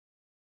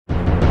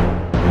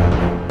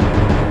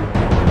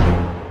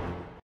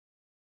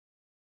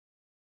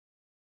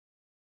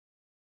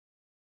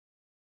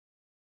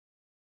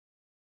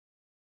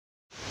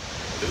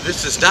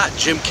This is not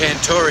Jim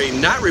Cantori,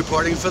 not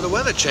reporting for the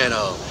Weather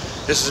Channel.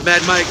 This is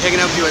Mad Mike hanging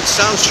out with you at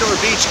South Shore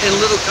Beach in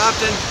Little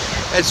Compton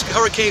as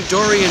Hurricane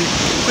Dorian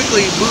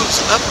quickly moves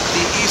up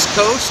the East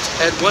Coast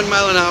at 1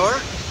 mile an hour.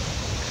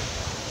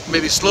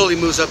 Maybe slowly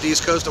moves up the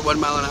East Coast at 1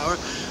 mile an hour.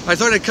 I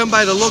thought I'd come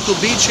by the local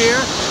beach here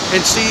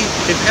and see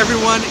if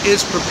everyone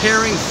is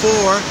preparing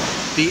for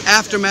the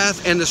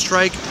aftermath and the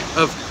strike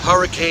of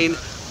Hurricane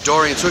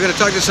Dorian. So we're going to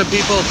talk to some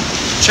people,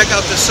 check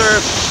out the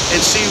surf,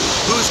 and see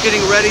who's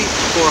getting ready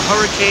for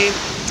Hurricane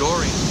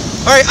Dorian.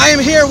 All right, I am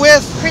here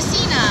with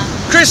Christina.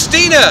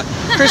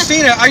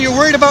 Christina, are you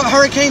worried about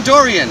Hurricane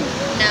Dorian?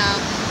 No.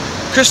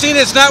 Christina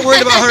is not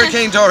worried about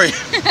Hurricane Dorian.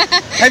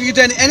 Have you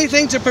done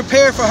anything to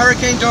prepare for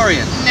Hurricane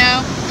Dorian?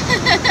 No.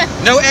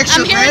 No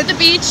extra bread? I'm here at the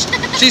beach.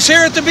 She's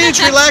here at the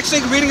beach,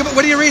 relaxing, reading about.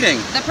 What are you reading?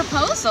 The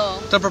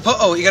proposal. The proposal.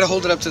 Oh, you got to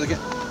hold it up to the.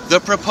 The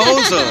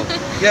proposal.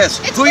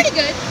 Yes. It's pretty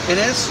good. It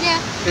is. Yeah.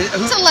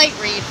 It's a light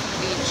read for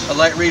the beach. A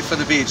light read for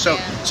the beach. So,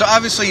 yeah. So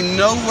obviously,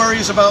 no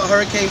worries about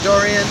Hurricane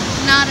Dorian.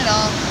 Not at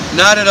all.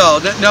 Not at all.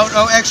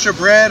 No extra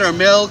bread or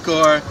milk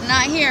or.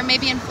 Not here.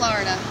 Maybe in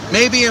Florida.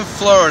 Maybe in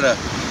Florida.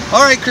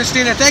 All right,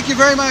 Christina. Thank you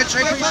very much.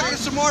 We're talking to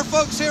some more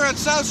folks here at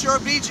South Shore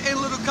Beach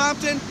in Little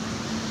Compton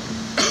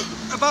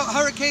about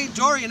Hurricane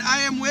Dorian. I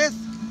am with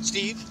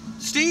Steve.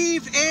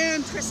 Steve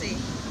and Chrissy.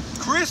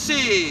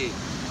 Chrissy.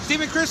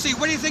 Steve and Chrissy,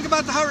 what do you think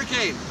about the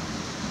hurricane?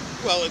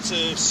 Well, it's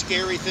a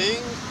scary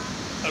thing,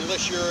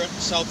 unless you're at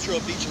South Shore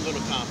Beach in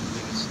Little Compton.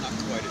 It's not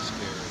quite as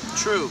scary.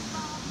 True.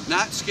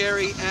 Not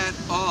scary at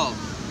all.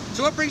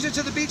 So what brings you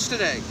to the beach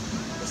today?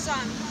 The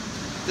sun.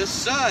 The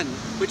sun,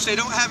 which they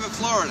don't have in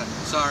Florida.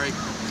 Sorry.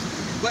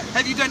 What,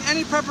 have you done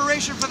any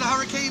preparation for the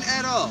hurricane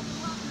at all?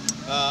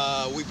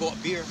 We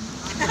bought beer.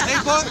 They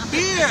bought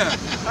beer.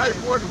 I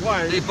bought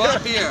wine. They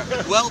bought beer.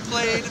 Well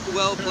played,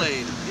 well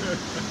played.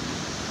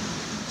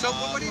 So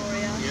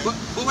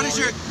what is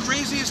your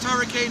craziest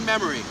hurricane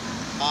memory?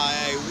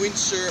 I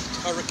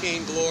windsurfed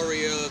Hurricane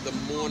Gloria the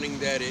morning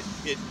that it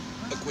hit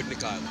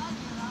Aquidneck Island.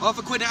 Off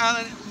Aquidneck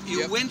Island,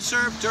 you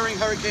windsurfed during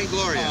Hurricane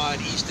Gloria? On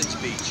Easton's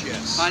Beach,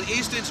 yes. On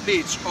Easton's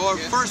Beach, or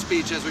First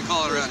Beach as we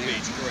call it around here.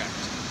 First Beach, correct.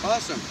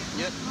 Awesome.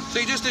 Yep. So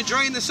you're just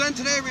enjoying the sun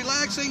today,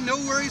 relaxing, no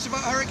worries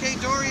about Hurricane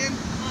Dorian?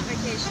 On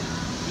vacation.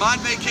 On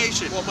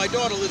vacation. Well, my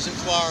daughter lives in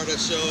Florida,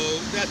 so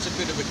that's a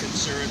bit of a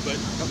concern, but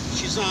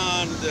she's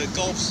on the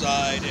Gulf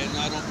side, and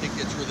I don't think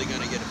it's really going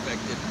to get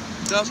affected.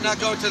 So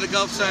not going to the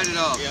Gulf side at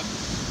all? Yep.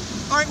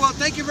 All right, well,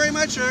 thank you very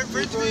much for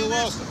You're very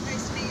welcome.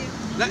 Nice to meet you.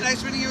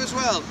 Nice meeting you as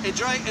well.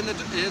 Enjoy, and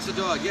there's the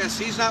dog. Yes,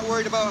 he's not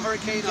worried about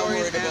Hurricane Dorian.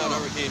 Not worried about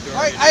Hurricane Dorian.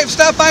 All right, I have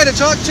stopped by to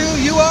talk to.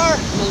 You are?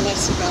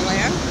 Melissa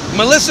Belair.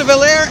 Melissa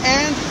Belair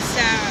and?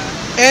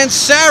 Sarah. And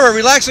Sarah,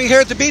 relaxing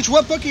here at the beach.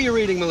 What book are you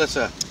reading,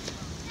 Melissa?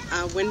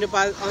 Window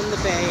on the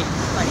Bay,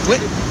 like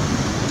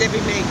Debbie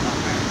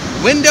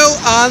Maycomber. Window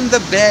on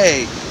the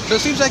Bay. So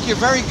it seems like you're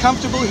very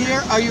comfortable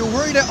here. Are you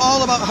worried at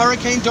all about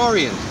Hurricane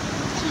Dorian?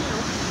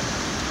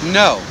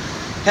 No.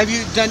 Have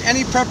you done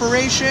any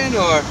preparation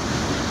or?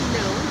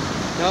 No.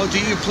 No. Do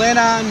you plan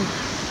on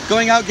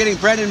going out getting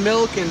bread and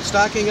milk and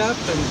stocking up?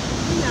 And?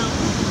 No.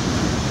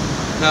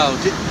 No.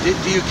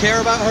 Do you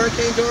care about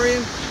Hurricane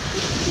Dorian?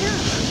 Yeah.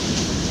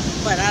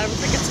 But I don't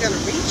think it's going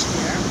to reach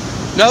here.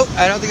 No,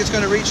 I don't think it's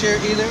going to reach here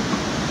either.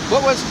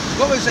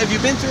 Have you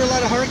been through a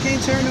lot of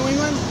hurricanes here in New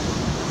England?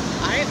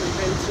 I haven't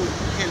been through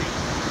any.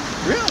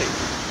 Really?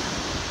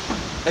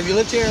 Have you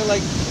lived here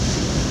like?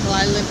 Well,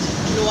 I lived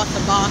north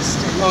of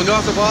Boston. Oh,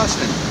 north of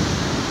Boston.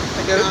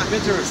 But I've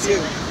been through a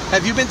few.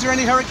 Have you been through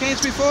any hurricanes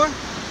before?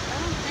 I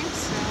don't think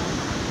so. No.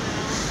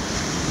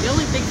 The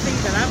only big thing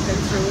that I've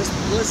been through is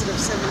the blizzard of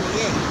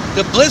 '78.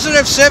 The blizzard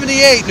of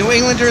 '78. New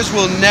Englanders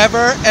will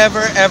never,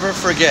 ever, ever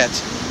forget.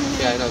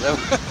 Yeah, I know that.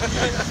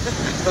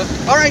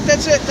 All right,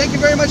 that's it. Thank you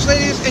very much,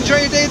 ladies.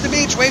 Enjoy your day at the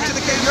beach. Wave to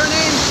the camera. Your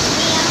name?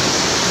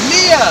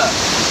 Mia.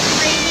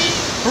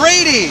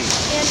 Brady.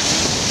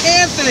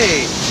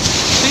 Anthony.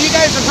 So you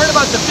guys have heard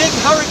about the big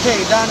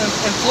hurricane down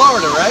in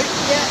Florida, right?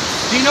 Yeah.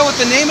 Do you know what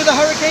the name of the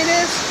hurricane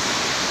is?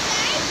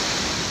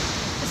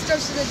 It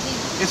starts with a D.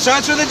 It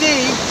starts with a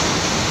D.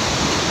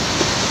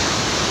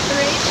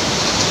 3.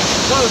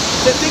 Close.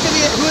 So think of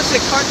who is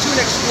the cartoon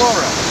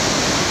explorer?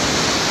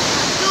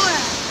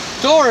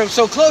 Dora,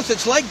 so close.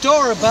 It's like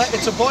Dora, but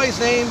it's a boy's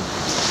name.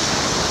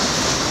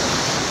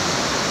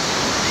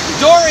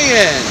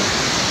 Dorian.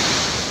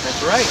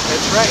 That's right,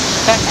 that's right.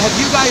 Have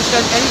you guys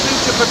done anything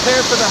to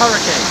prepare for the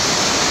hurricane?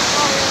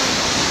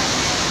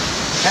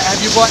 Have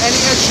you bought any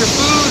extra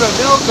food or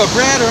milk or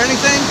bread or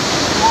anything?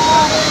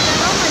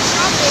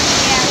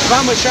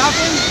 Mom was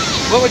shopping?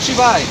 What would she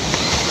buy?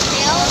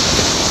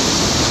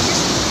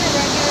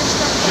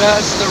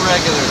 Just the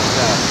regular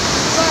stuff.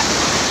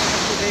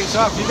 Days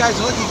off. You guys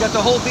are lucky. You got the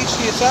whole beach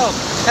to yourself.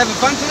 Having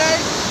fun today?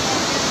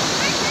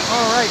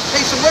 All right. Hey,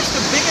 so what's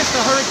the biggest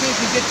the hurricane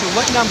can get to?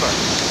 What number?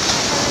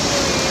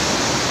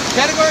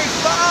 Category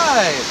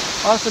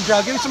 5. Awesome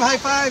job. Give me some high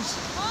fives.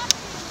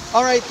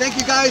 All right. Thank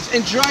you guys.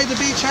 Enjoy the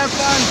beach. Have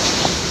fun.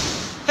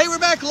 Hey, we're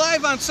back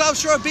live on South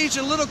Shore Beach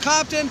in Little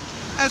Compton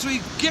as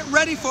we get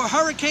ready for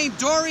Hurricane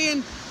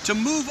Dorian To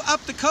move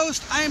up the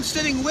coast, I am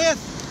sitting with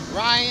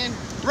Ryan.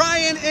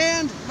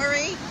 and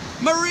Marie?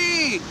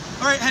 Marie.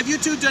 All right, have you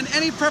two done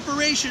any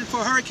preparation for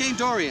Hurricane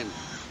Dorian?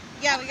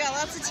 Yeah, we got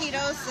lots of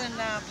Tito's and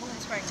Poland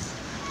Springs.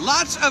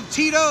 Lots of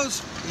Tito's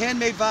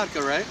handmade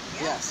vodka, right?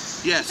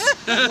 Yes. Yes.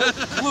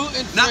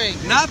 Gluten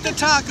free. Not the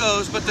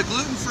tacos, but the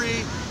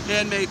gluten-free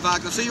handmade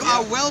vodka. So you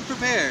are well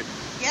prepared.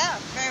 Yeah,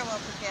 very well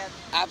prepared.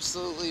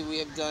 Absolutely, we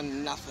have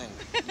done nothing.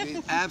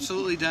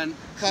 Absolutely done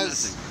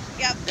Because, nothing.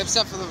 Yep.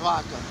 except for the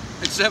vodka.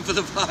 Except for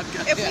the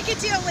vodka. If we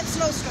could deal with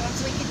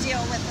snowstorms, we could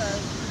deal with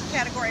a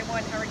Category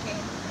 1 hurricane.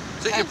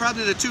 So you're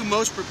probably the two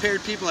most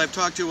prepared people I've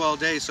talked to all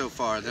day so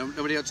far.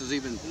 Nobody else has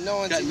even No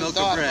one's gotten even milk or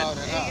thought bread. about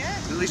it. Huh?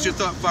 Yeah. At least you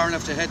thought far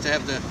enough ahead to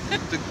have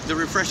the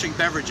refreshing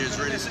beverages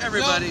ready. So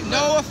everybody.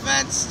 No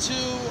offense to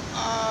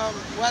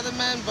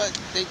weathermen, but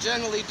they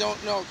generally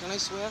don't know. Can I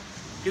swear?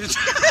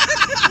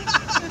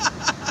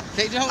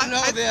 They don't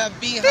know their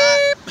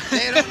behind.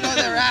 They don't know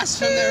their ass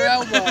from their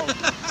elbow.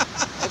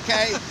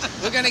 Okay?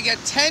 We're going to get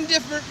 10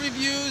 different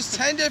reviews,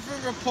 10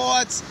 different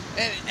reports,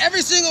 and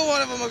every single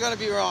one of them are going to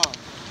be wrong.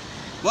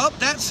 Well,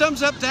 that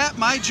sums up that.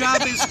 My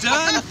job is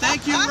done.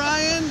 Thank you,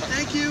 Ryan.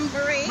 Thank you,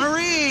 Marie.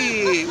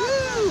 Marie.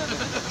 Woo.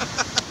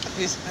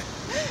 He's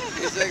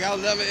like,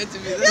 I'll never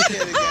interview this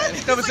kid again.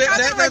 No, but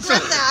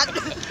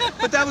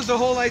but that was the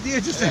whole idea,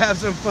 just to have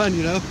some fun,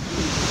 you know.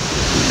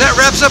 That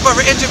wraps up our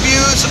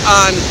interviews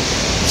on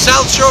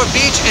South Shore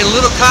Beach in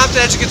Little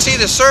Compton. As you can see,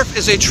 the surf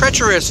is a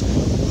treacherous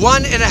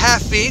 1.5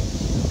 feet.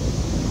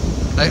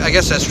 I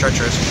guess that's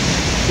treacherous.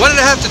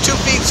 1.5 to 2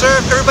 feet surf.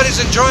 Everybody's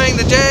enjoying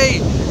the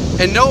day.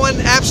 And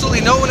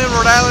absolutely no one in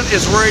Rhode Island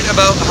is worried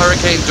about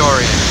Hurricane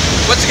Dorian.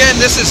 Once again,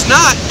 this is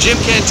not Jim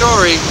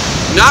Cantori,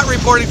 not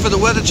reporting for the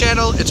Weather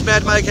Channel. It's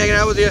Mad Mike hanging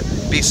out with you.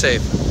 Be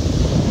safe.